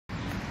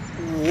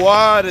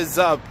What is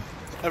up,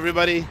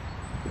 everybody?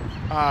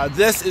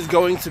 This is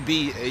going to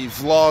be a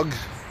vlog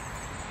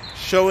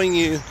showing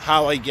you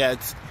how I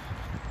get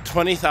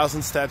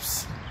 20,000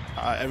 steps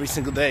every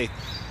single day.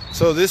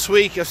 So this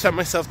week I set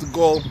myself the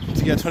goal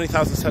to get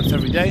 20,000 steps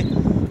every day,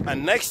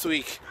 and next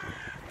week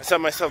I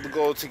set myself the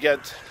goal to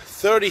get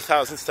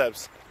 30,000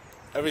 steps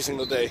every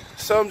single day.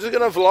 So I'm just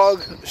gonna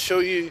vlog,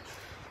 show you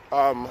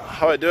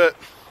how I do it.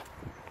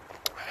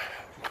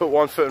 Put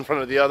one foot in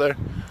front of the other.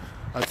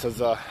 That's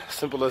as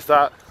simple as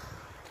that.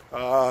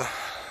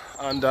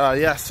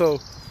 Yeah, so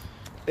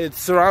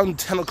it's around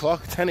 10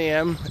 o'clock, 10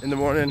 a.m. in the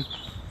morning,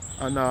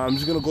 and I'm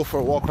just gonna go for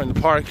a walk around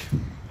the park.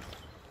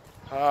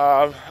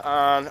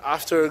 And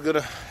after, I'm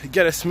gonna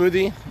get a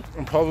smoothie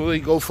and probably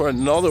go for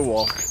another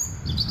walk.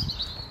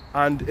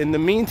 And in the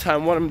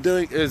meantime, what I'm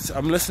doing is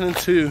I'm listening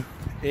to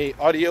a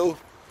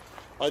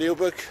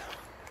audiobook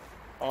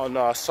on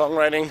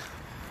songwriting,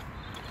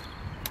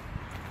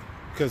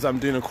 because I'm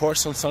doing a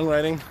course on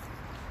songwriting.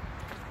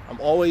 I'm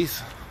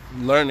always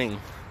learning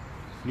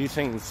new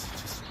things.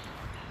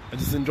 I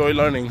just enjoy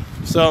learning.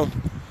 So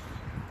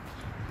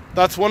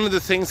that's one of the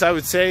things I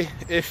would say.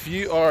 If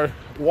you are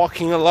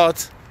walking a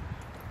lot,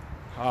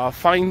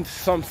 find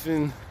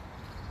something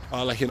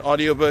like an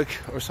audiobook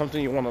or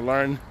something you want to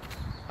learn,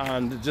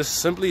 and just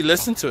simply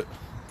listen to it.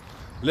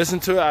 Listen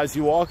to it as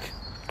you walk,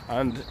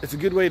 and it's a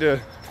good way to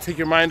take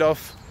your mind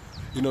off,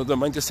 you know, the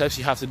amount of steps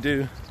you have to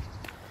do,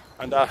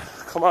 and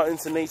come out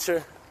into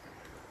nature,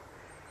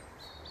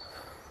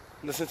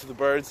 listen to the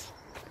birds,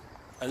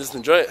 and just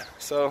enjoy it.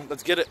 So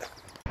let's get it.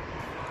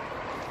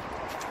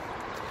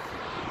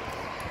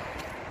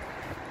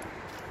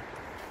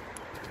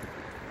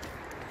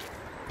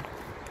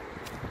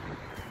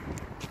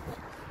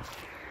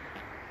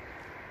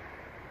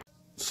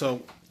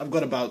 So I've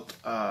got about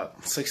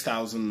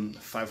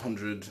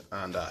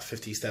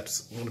 6,550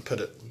 steps. I'm going to put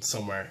it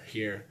somewhere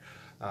here.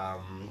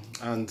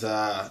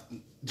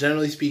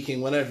 Generally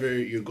speaking, whenever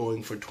you're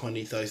going for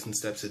 20,000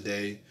 steps a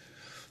day,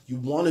 you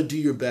want to do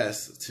your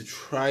best to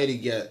try to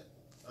get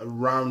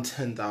around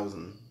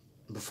 10,000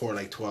 before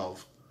like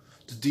 12.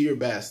 Just do your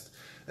best.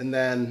 And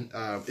then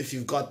if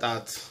you've got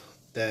that,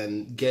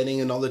 then getting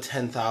another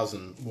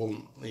 10,000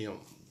 won't, you know,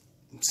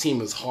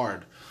 seem as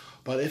hard.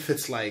 But if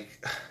it's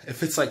like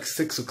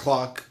 6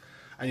 o'clock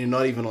and you're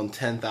not even on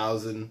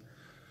 10,000,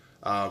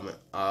 God,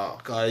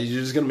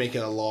 you're just gonna make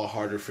it a lot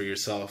harder for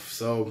yourself.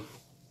 So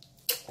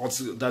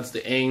that's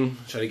the aim.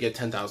 Try to get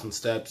 10,000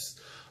 steps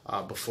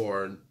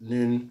before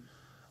noon,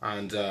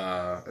 and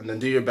then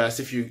do your best.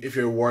 If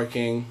you're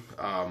working,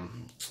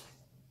 9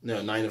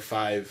 to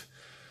 5,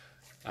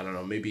 I don't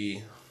know,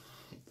 maybe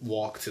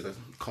walk to the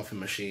coffee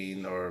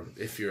machine, or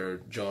if your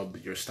job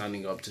you're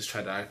standing up, just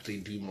try to actually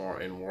do more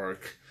in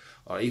work.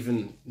 Or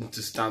even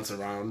just dance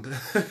around.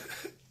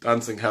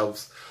 Dancing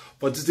helps.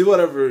 But just do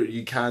whatever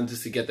you can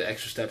just to get the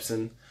extra steps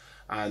in.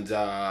 And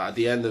at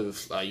the end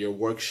of your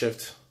work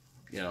shift,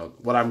 you know,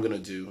 what I'm going to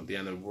do at the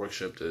end of work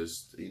shift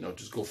is, you know,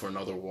 just go for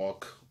another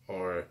walk.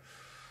 Or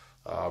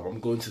I'm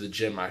going to the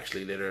gym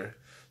actually later.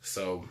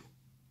 So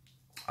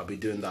I'll be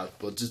doing that.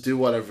 But just do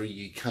whatever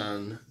you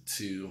can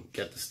to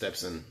get the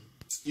steps in.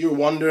 You're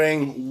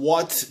wondering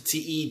what to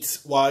eat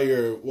while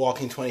you're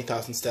walking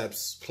 20,000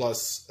 steps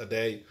plus a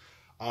day.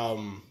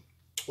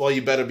 Well,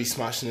 you better be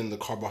smashing in the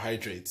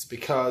carbohydrates,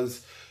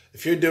 because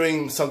if you're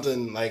doing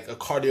something like a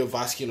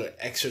cardiovascular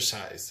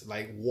exercise,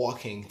 like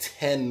walking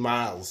 10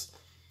 miles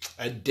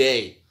a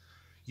day,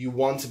 you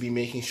want to be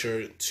making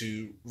sure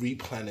to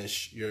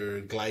replenish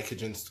your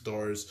glycogen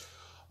stores,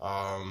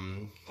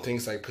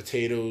 things like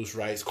potatoes,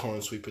 rice,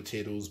 corn, sweet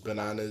potatoes,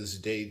 bananas,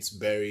 dates,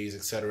 berries,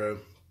 etc.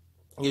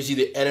 Gives you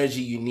the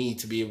energy you need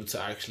to be able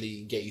to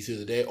actually get you through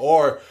the day.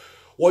 Or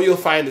what you'll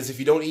find is if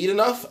you don't eat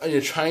enough and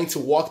you're trying to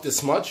walk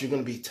this much, you're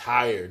going to be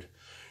tired.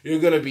 You're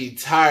going to be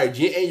tired.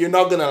 You're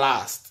not going to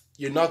last.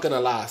 You're not going to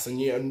last.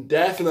 And you're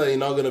definitely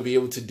not going to be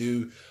able to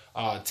do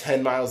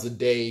 10 miles a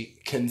day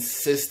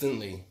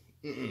consistently.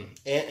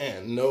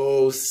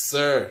 No,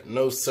 sir.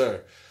 No,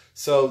 sir.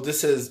 So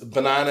this is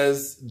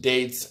bananas,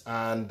 dates,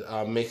 and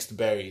mixed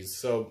berries.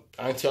 So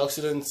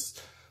antioxidants,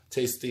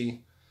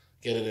 tasty.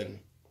 Get it in.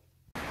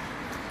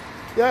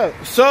 Yeah,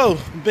 so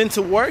been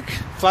to work.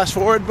 Flash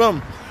forward,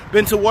 boom.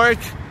 Been to work,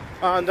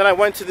 and then I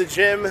went to the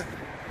gym,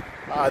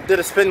 did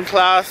a spin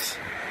class,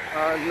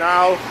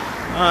 now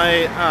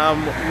I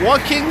am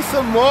walking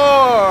some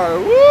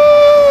more,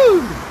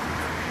 woo!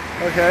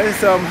 Okay,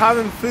 so I'm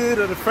having food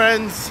at a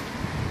friend's,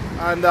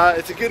 and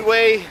it's a good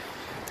way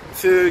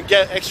to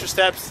get extra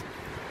steps,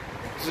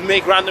 to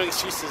make random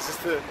excuses,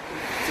 just to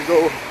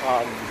go,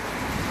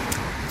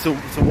 to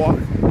walk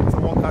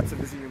out to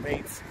visit your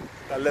mates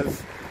that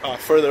live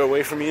further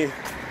away from you.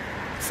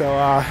 So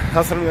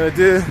that's what I'm gonna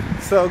do.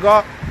 So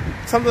got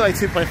something like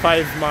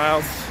 2.5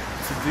 miles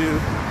to do,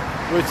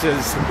 which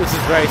is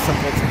very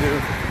simple to do,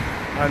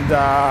 and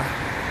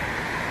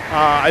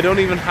I don't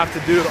even have to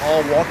do it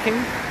all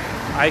walking.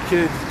 I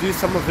could do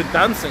some of it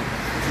dancing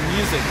to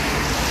music,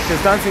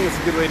 because dancing is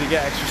a good way to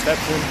get extra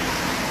steps in.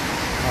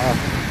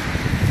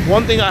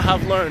 One thing I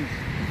have learned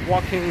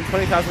walking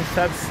 20,000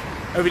 steps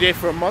every day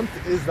for a month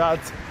is that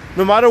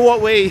no matter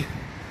what way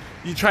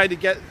you try to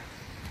get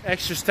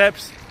extra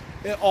steps,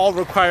 it all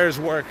requires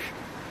work.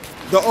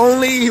 The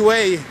only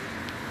way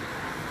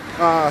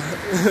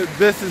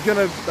this is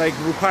gonna like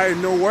require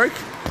no work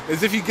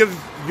is if you give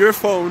your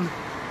phone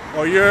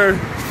or your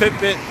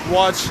Fitbit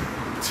watch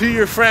to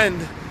your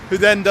friend who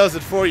then does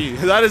it for you.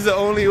 That is the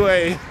only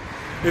way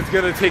it's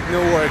gonna take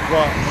no work.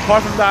 But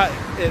apart from that,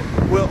 it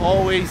will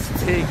always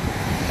take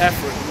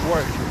effort and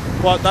work.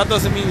 But that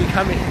doesn't mean you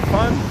can't make it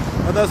fun.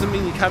 That doesn't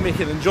mean you can't make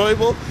it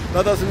enjoyable.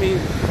 That doesn't mean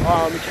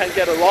you can't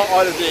get a lot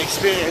out of the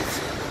experience.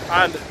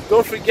 And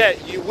don't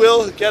forget, you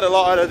will get a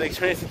lot out of the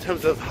experience in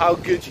terms of how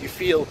good you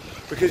feel,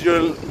 because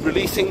you're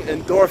releasing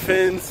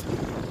endorphins,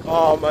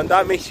 and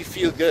that makes you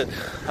feel good.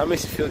 That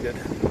makes you feel good.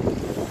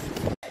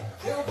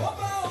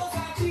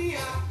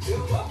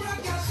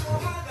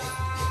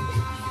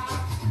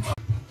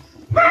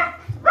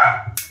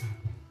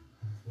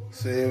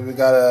 See, we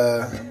got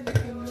a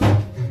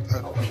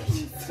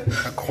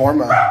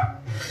korma.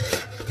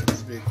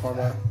 This big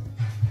korma.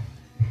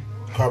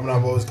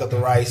 I've always got the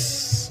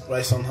rice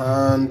on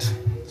hand.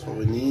 That's what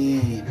we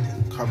need.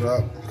 Carb it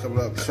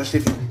up.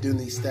 Especially if you're doing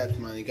these steps,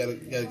 man. You gotta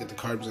get the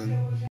carbs in.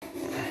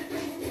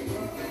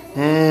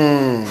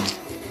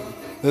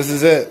 This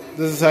is it.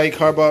 This is how you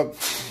carb up.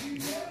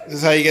 This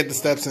is how you get the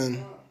steps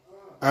in,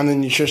 and the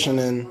nutrition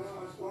in.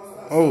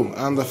 Oh,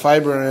 and the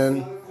fiber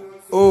in.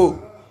 Oh,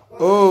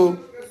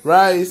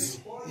 rice.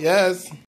 Yes.